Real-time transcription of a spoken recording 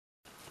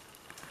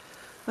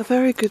A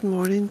very good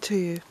morning to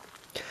you.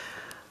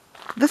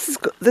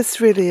 This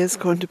really is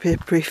going to be a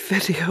brief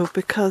video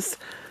because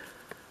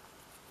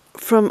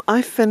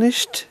I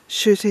finished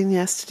shooting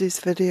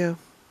yesterday's video,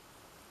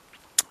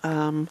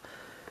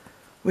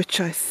 which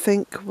I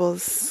think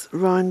was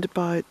round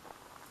about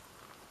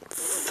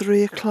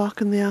 3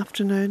 o'clock in the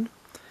afternoon,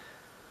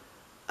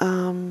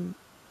 and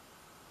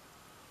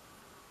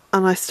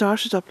I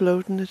started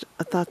uploading it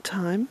at that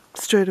time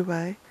straight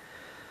away.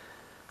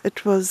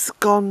 It was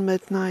gone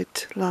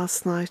midnight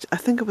last night. I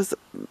think it was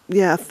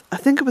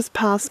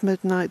past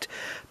midnight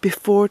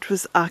before it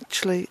was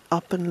actually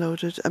up and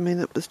loaded. I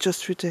mean, it was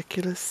just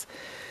ridiculous.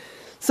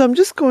 So I'm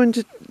just going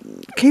to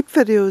keep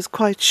videos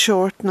quite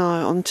short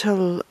now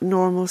until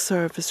normal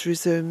service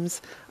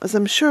resumes, as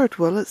I'm sure it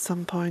will at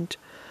some point.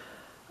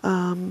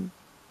 We'll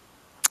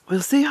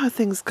see how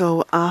things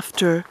go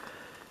after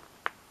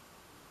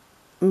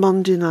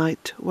Monday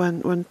night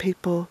when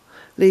people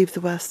leave the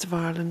west of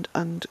Ireland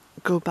and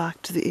go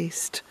back to the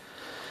east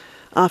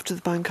after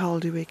the bank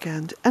holiday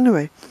weekend.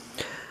 Anyway,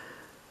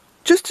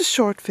 just a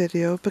short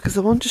video because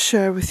I want to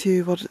share with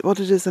you what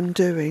it is I'm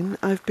doing.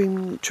 I've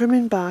been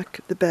trimming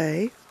back the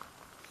bay,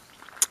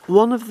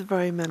 one of the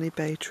very many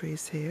bay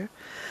trees here,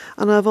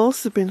 and I've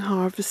also been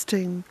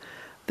harvesting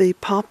the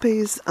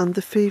poppies and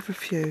the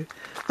feverfew,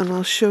 and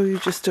I'll show you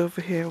just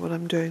over here what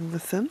I'm doing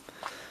with them.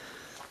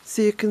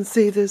 So you can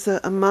see there's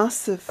a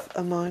massive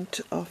amount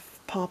of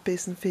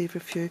poppies and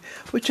feverfew,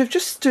 which I've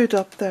just stood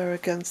up there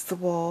against the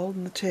wall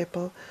and the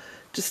table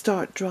to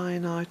start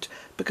drying out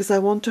because I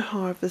want to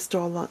harvest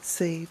all that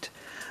seed.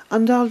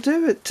 And I'll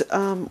do it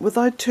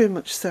without too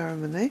much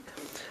ceremony.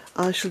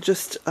 I shall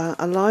just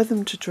allow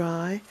them to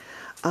dry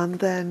and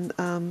then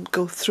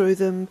go through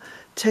them,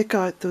 take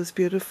out those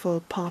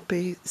beautiful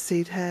poppy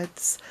seed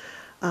heads,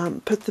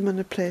 put them in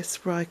a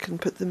place where I can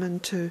put them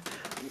into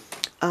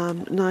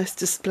nice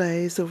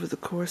displays over the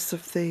course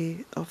of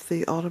the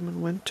autumn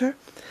and winter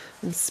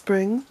and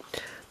spring.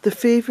 The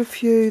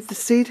feverfew, the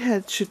seed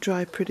heads should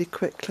dry pretty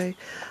quickly.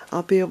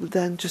 I'll be able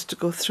then just to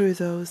go through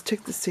those,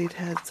 take the seed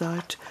heads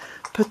out,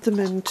 put them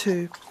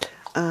into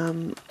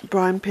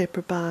brown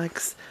paper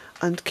bags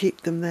and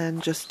keep them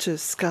then just to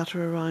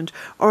scatter around.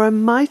 Or I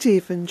might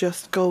even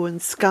just go and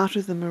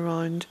scatter them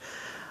around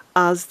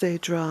as they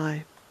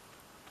dry,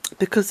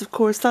 because of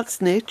course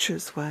that's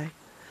nature's way.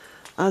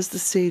 As the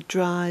seed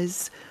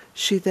dries,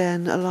 she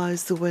then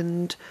allows the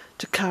wind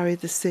to carry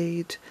the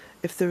seed,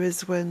 if there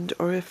is wind,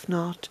 or if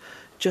not,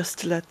 just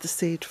to let the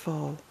seed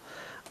fall.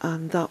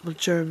 And that will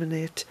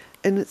germinate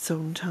in its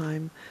own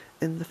time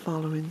in the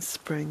following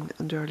spring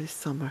and early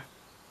summer.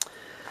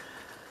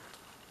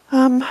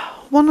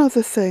 One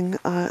other thing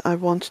I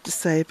wanted to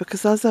say,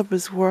 because as I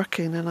was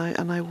working, and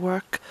I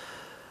work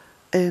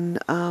in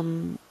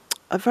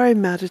a very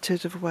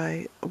meditative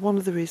way, one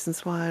of the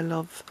reasons why I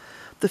love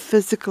the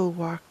physical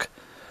work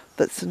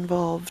that's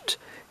involved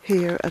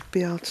here at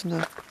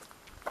Bealtaine.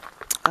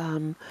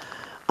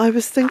 I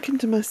was thinking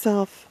to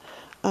myself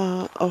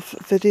of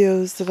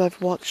videos that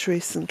I've watched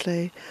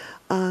recently,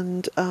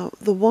 and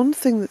the one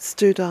thing that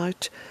stood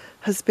out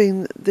has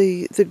been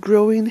the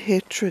growing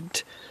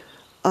hatred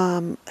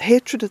at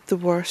the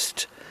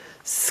worst,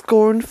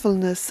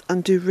 scornfulness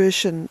and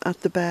derision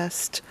at the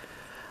best,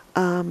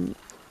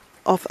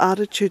 of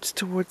attitudes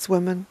towards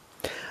women.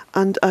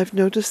 And I've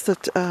noticed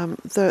that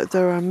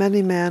there are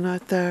many men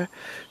out there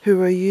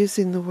who are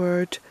using the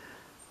word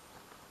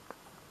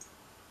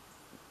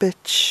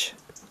bitch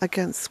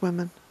against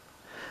women,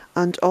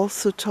 and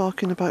also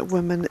talking about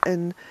women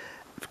in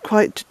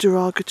quite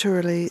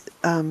derogatorily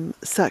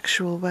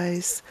sexual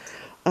ways,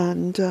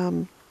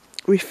 and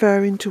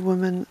referring to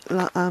women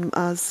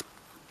as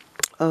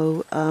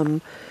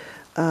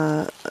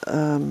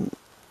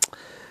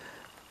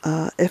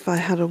if I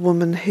had a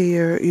woman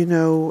here, you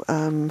know,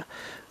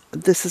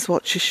 this is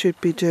what she should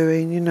be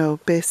doing, you know,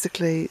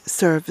 basically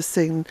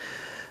servicing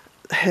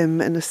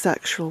him in a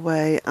sexual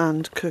way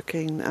and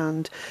cooking,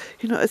 and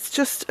you know,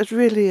 it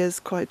really is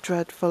quite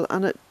dreadful,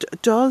 and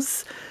it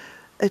does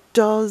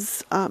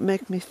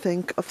make me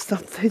think of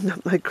something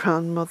that my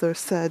grandmother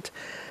said.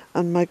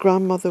 And my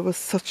grandmother was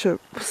such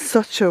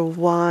a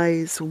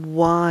wise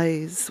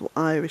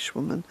Irish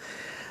woman,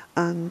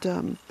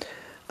 and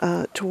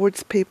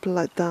towards people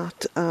like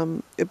that,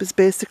 it was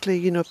basically,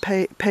 you know,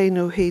 pay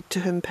no heed to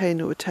him, pay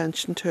no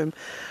attention to him.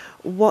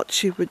 What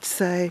she would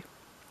say,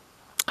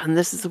 and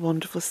this is a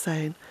wonderful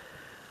saying,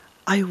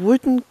 I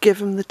wouldn't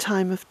give him the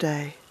time of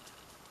day.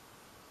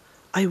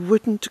 I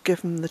wouldn't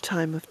give him the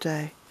time of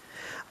day.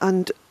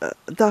 And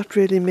that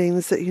really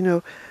means that, you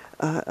know,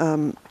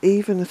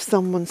 even if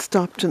someone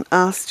stopped and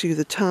asked you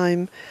the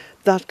time,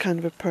 that kind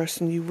of a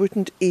person, you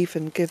wouldn't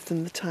even give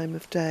them the time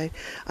of day,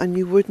 and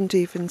you wouldn't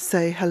even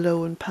say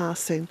hello in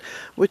passing,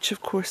 which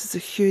of course is a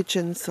huge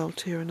insult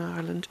here in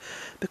Ireland,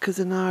 because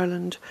in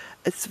Ireland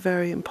it's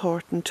very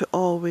important to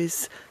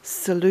always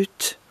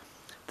salute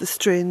the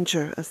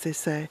stranger, as they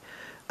say,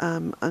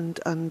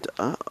 and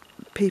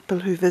people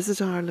who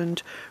visit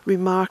Ireland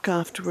remark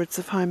afterwards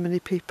of how many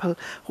people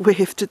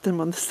waved at them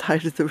on the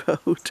side of the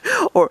road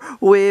or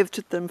waved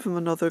at them from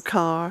another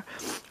car,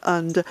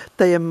 and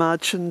they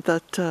imagined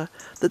that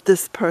that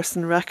this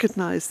person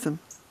recognised them.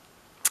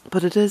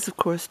 But it is, of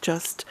course,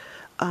 just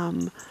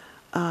the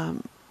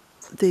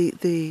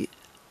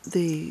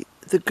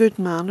good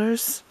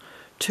manners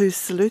to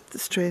salute the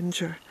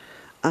stranger.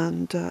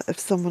 And if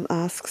someone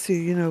asks you,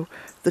 you know,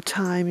 the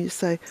time, you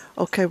say,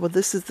 okay, well,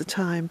 this is the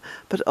time.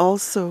 But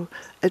also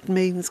it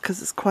means,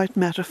 because it's quite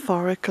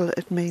metaphorical,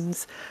 it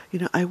means, you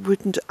know, I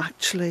wouldn't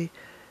actually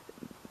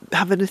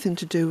have anything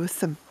to do with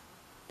them.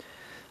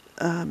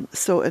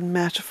 So in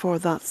metaphor,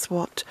 that's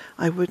what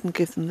I wouldn't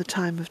give them the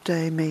time of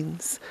day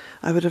means.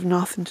 I would have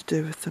nothing to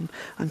do with them.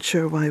 And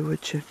sure, why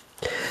would you?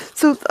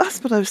 So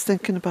that's what I was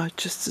thinking about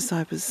just as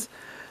I was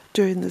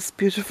doing this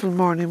beautiful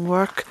morning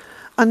work.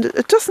 And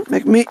it doesn't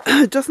make me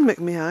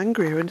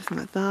angry or anything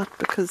like that,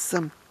 because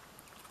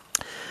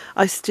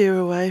I steer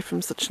away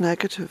from such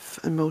negative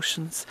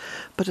emotions.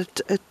 But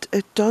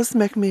it does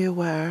make me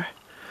aware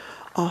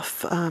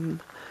of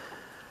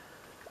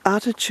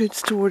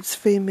attitudes towards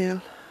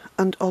female,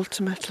 and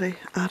ultimately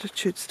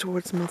attitudes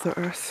towards Mother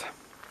Earth.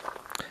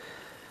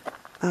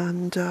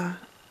 And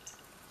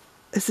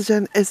is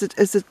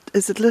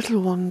it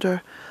little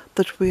wonder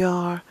that we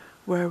are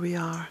where we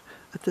are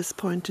at this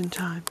point in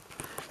time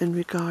in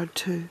regard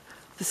to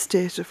the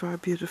state of our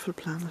beautiful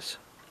planet?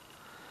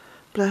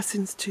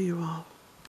 Blessings to you all.